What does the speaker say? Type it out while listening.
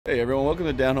Hey everyone, welcome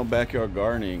to Downhill Backyard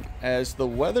Gardening. As the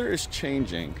weather is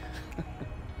changing,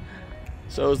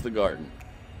 so is the garden.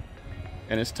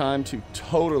 And it's time to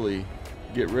totally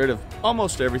get rid of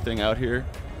almost everything out here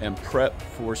and prep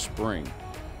for spring.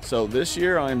 So this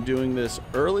year I'm doing this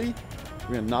early.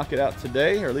 We're gonna knock it out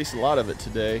today, or at least a lot of it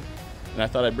today. And I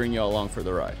thought I'd bring you all along for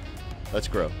the ride. Let's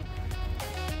grow.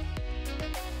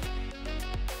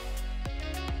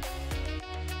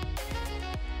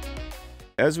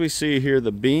 As we see here,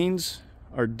 the beans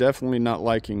are definitely not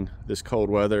liking this cold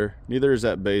weather. Neither is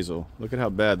that basil. Look at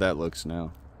how bad that looks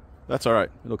now. That's all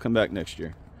right, it'll come back next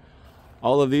year.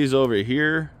 All of these over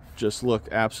here just look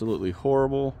absolutely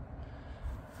horrible.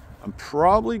 I'm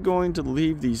probably going to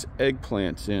leave these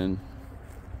eggplants in,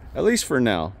 at least for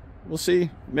now. We'll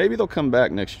see, maybe they'll come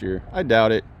back next year. I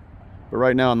doubt it, but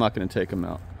right now I'm not gonna take them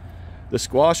out. The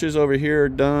squashes over here are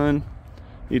done.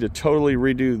 Need to totally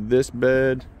redo this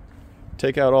bed.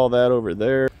 Take out all that over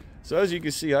there. So as you can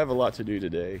see, I have a lot to do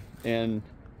today, and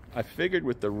I figured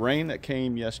with the rain that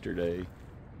came yesterday,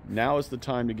 now is the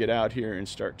time to get out here and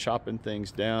start chopping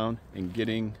things down and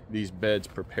getting these beds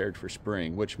prepared for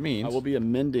spring, which means I will be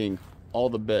amending all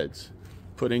the beds,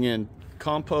 putting in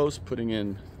compost, putting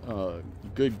in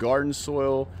good garden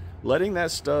soil, letting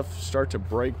that stuff start to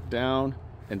break down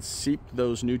and seep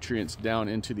those nutrients down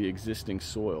into the existing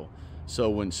soil. So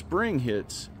when spring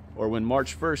hits, or when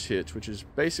March 1st hits, which is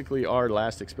basically our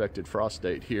last expected frost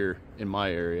date here in my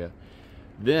area,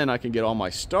 then I can get all my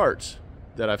starts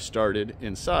that I've started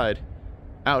inside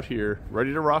out here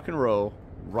ready to rock and roll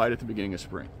right at the beginning of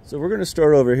spring. So we're gonna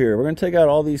start over here. We're gonna take out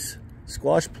all these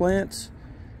squash plants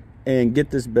and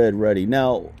get this bed ready.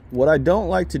 Now, what I don't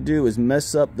like to do is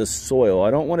mess up the soil.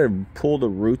 I don't want to pull the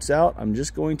roots out. I'm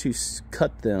just going to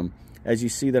cut them, as you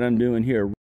see that I'm doing here.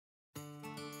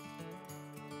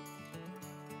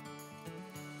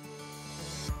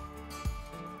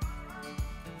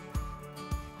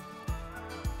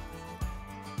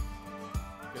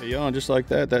 Yeah, just like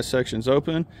that, that section's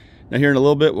open. Now here in a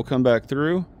little bit, we'll come back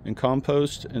through and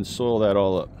compost and soil that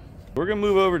all up. We're gonna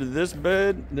move over to this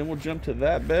bed, then we'll jump to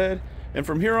that bed. And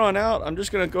from here on out, I'm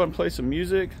just gonna go and play some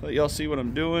music, let y'all see what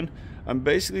I'm doing. I'm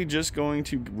basically just going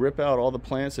to rip out all the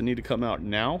plants that need to come out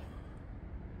now,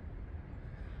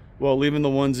 while leaving the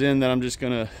ones in that I'm just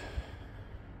gonna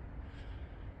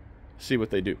see what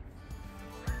they do.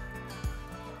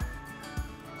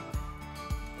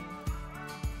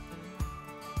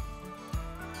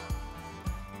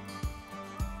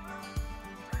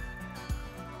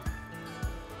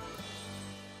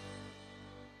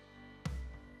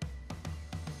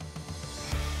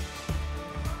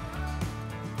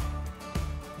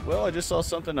 Well, I just saw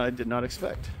something I did not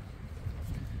expect.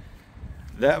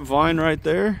 That vine right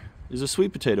there is a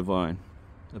sweet potato vine.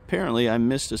 Apparently, I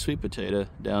missed a sweet potato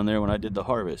down there when I did the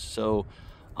harvest. So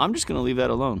I'm just gonna leave that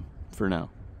alone for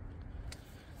now.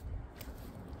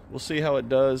 We'll see how it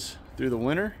does through the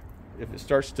winter. If it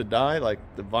starts to die, like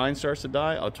the vine starts to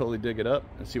die, I'll totally dig it up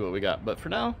and see what we got. But for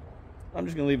now, I'm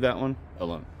just gonna leave that one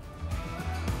alone.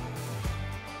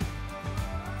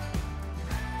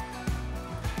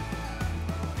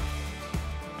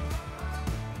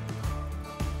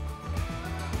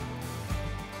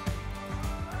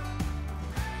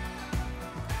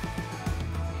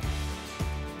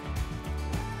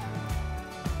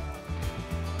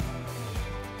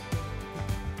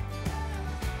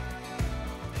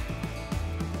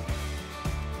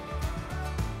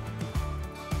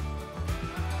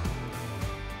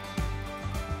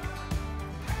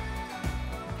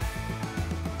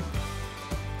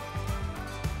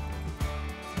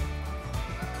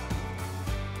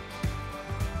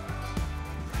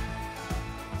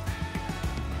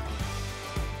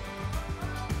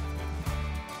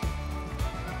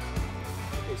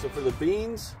 So for the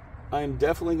beans, I am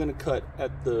definitely going to cut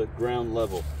at the ground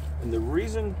level. And the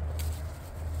reason,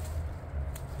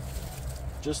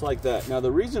 just like that. Now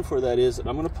the reason for that is, and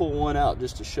I'm going to pull one out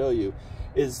just to show you,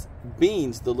 is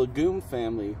beans, the legume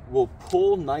family, will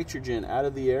pull nitrogen out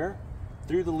of the air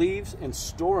through the leaves and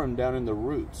store them down in the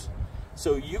roots.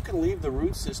 So you can leave the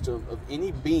root system of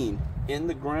any bean in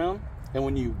the ground, and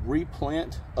when you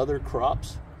replant other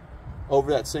crops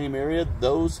over that same area,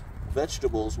 those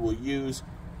vegetables will use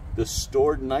the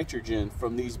stored nitrogen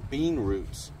from these bean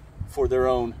roots for their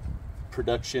own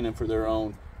production and for their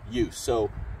own use. So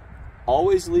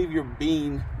always leave your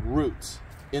bean roots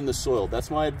in the soil. That's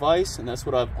my advice, and that's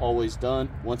what I've always done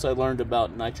once I learned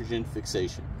about nitrogen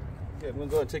fixation. Okay, I'm gonna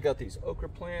go ahead and take out these okra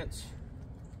plants.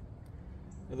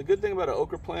 Now the good thing about an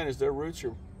okra plant is their roots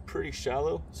are pretty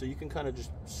shallow, so you can kind of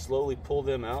just slowly pull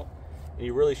them out, and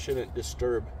you really shouldn't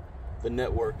disturb the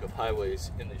network of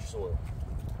highways in the soil.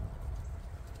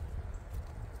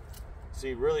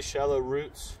 See, really shallow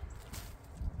roots.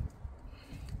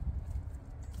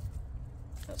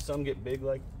 Now some get big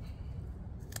like.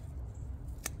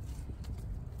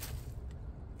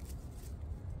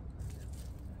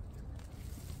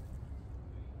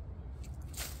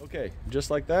 Okay, just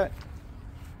like that.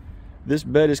 This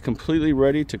bed is completely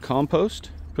ready to compost.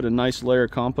 Put a nice layer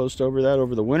of compost over that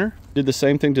over the winter. Did the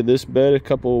same thing to this bed a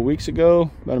couple of weeks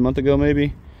ago, about a month ago maybe.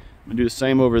 I'm gonna do the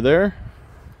same over there.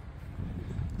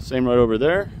 Same right over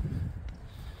there.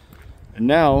 And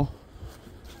now,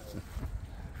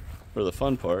 for the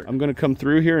fun part, I'm gonna come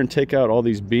through here and take out all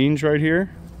these beans right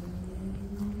here.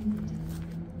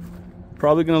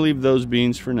 Probably gonna leave those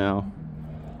beans for now,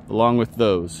 along with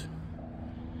those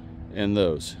and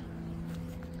those.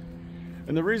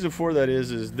 And the reason for that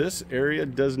is this area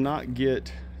does not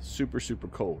get super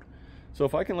cold. So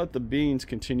if I can let the beans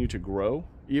continue to grow,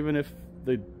 even if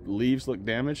the leaves look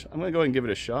damaged, I'm gonna go ahead and give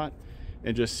it a shot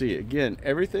and just see. Again,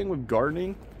 everything with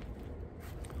gardening,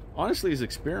 honestly, is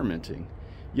experimenting.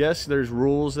 Yes, there's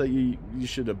rules that you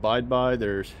should abide by.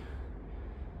 There's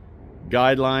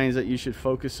guidelines that you should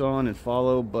focus on and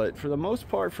follow. But for the most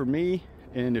part, for me,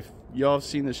 and if y'all have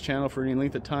seen this channel for any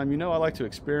length of time, you know I like to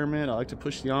experiment. I like to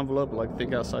push the envelope. I like to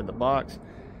think outside the box.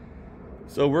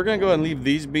 So we're gonna go ahead and leave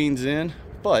these beans in,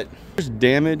 but there's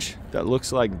damage that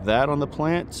looks like that on the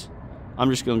plants.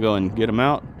 I'm just gonna go and get them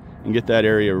out and get that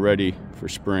area ready for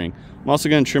spring. I'm also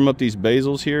gonna trim up these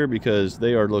basils here because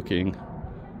they are looking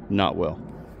not well.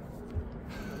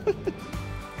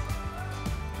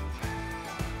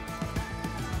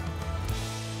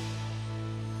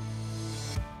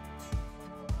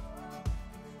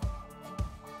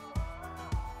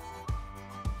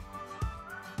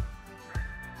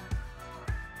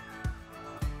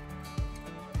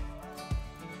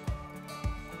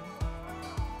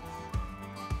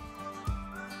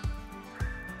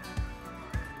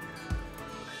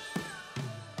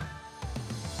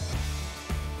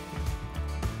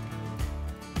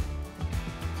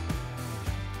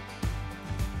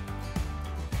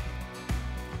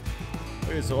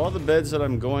 Okay, so all the beds that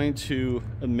I'm going to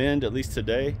amend, at least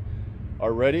today,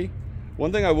 are ready.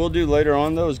 One thing I will do later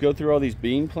on though is go through all these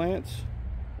bean plants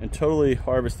and totally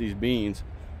harvest these beans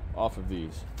off of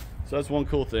these. So that's one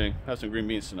cool thing. Have some green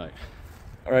beans tonight.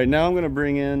 All right, now I'm gonna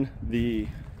bring in the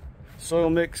soil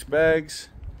mix bags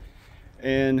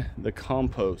and the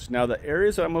compost. Now the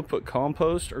areas that I'm gonna put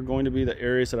compost are going to be the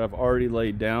areas that I've already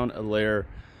laid down a layer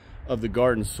of the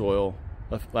garden soil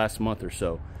of last month or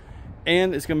so.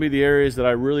 And it's going to be the areas that I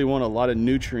really want a lot of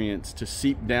nutrients to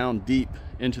seep down deep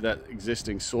into that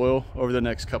existing soil over the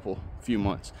next few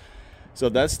months. So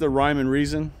that's the rhyme and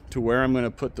reason to where I'm going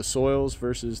to put the soils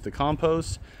versus the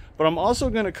compost. But I'm also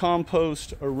going to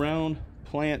compost around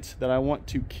plants that I want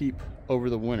to keep over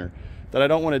the winter, that I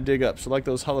don't want to dig up. So like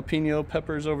those jalapeno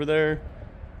peppers over there,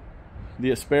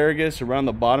 the asparagus, around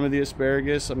the bottom of the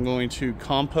asparagus, I'm going to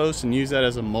compost and use that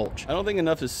as a mulch. I don't think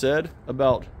enough is said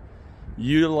about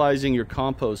utilizing your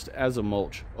compost as a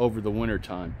mulch over the winter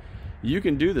time. You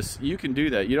can do this, you can do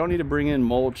that. You don't need to bring in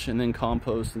mulch and then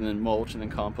compost and then mulch and then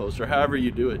compost, or however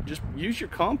you do it. Just use your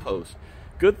compost.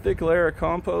 Good thick layer of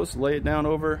compost, lay it down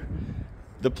over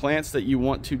the plants that you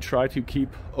want to try to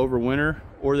keep over winter,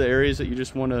 or the areas that you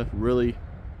just want to really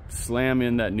slam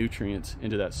in that nutrients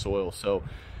into that soil. So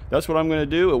that's what I'm going to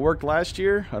do. It worked last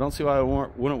year. I don't see why it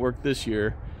wouldn't work this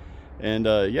year. And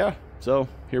yeah, so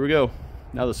here we go.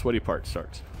 Now the sweaty part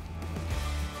starts.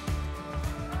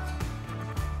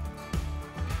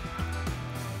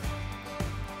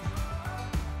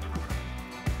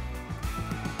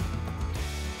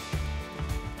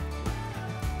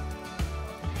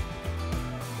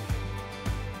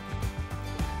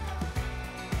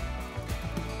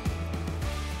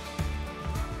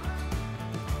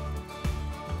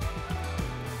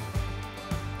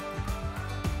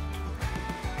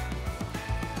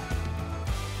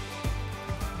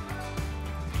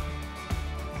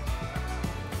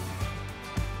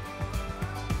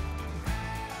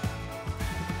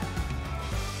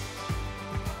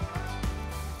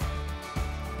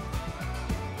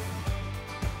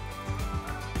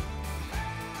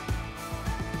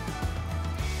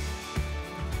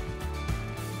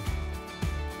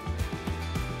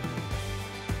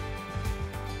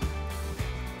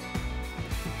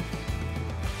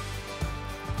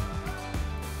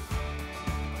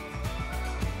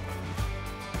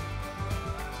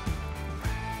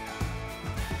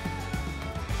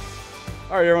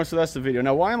 All right, everyone, so that's the video.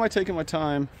 Now, why am I taking my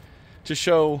time to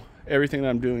show everything that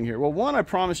I'm doing here? Well, one, I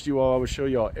promised you all I would show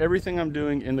you all everything I'm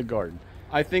doing in the garden.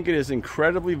 I think it is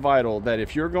incredibly vital that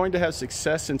if you're going to have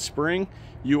success in spring,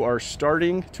 you are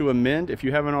starting to amend, if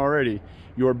you haven't already,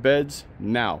 your beds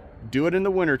now. Do it in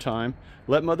the wintertime.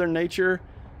 Let Mother Nature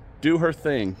do her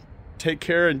thing. Take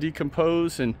care and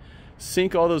decompose and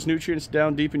sink all those nutrients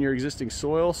down deep in your existing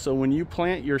soil, so when you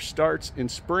plant your starts in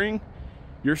spring,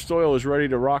 your soil is ready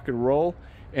to rock and roll.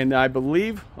 And I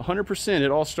believe 100% it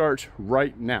all starts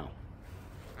right now.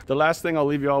 The last thing I'll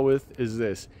leave you all with is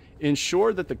this.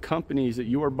 Ensure that the companies that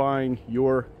you are buying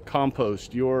your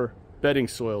compost, your bedding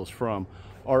soils from,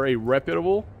 are a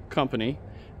reputable company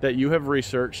that you have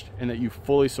researched and that you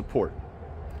fully support.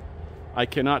 I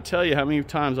cannot tell you how many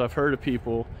times I've heard of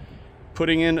people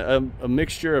putting in a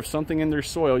mixture of something in their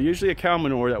soil, usually a cow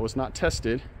manure that was not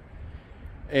tested,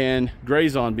 and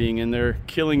Grazon being in there,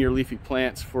 killing your leafy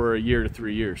plants for a year to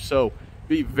 3 years. So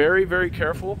be very, very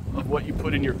careful of what you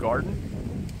put in your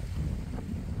garden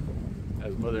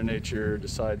as Mother Nature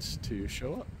decides to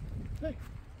show up. Hey,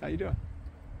 how you doing?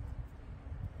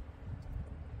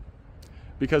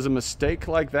 Because a mistake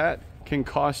like that can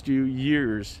cost you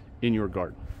years in your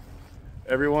garden.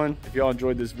 Everyone, if y'all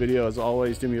enjoyed this video, as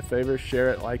always, do me a favor,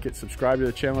 share it, like it, subscribe to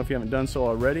the channel if you haven't done so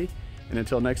already. And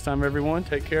until next time, everyone,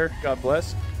 take care, God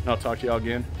bless, and I'll talk to y'all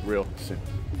again real soon.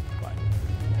 Bye.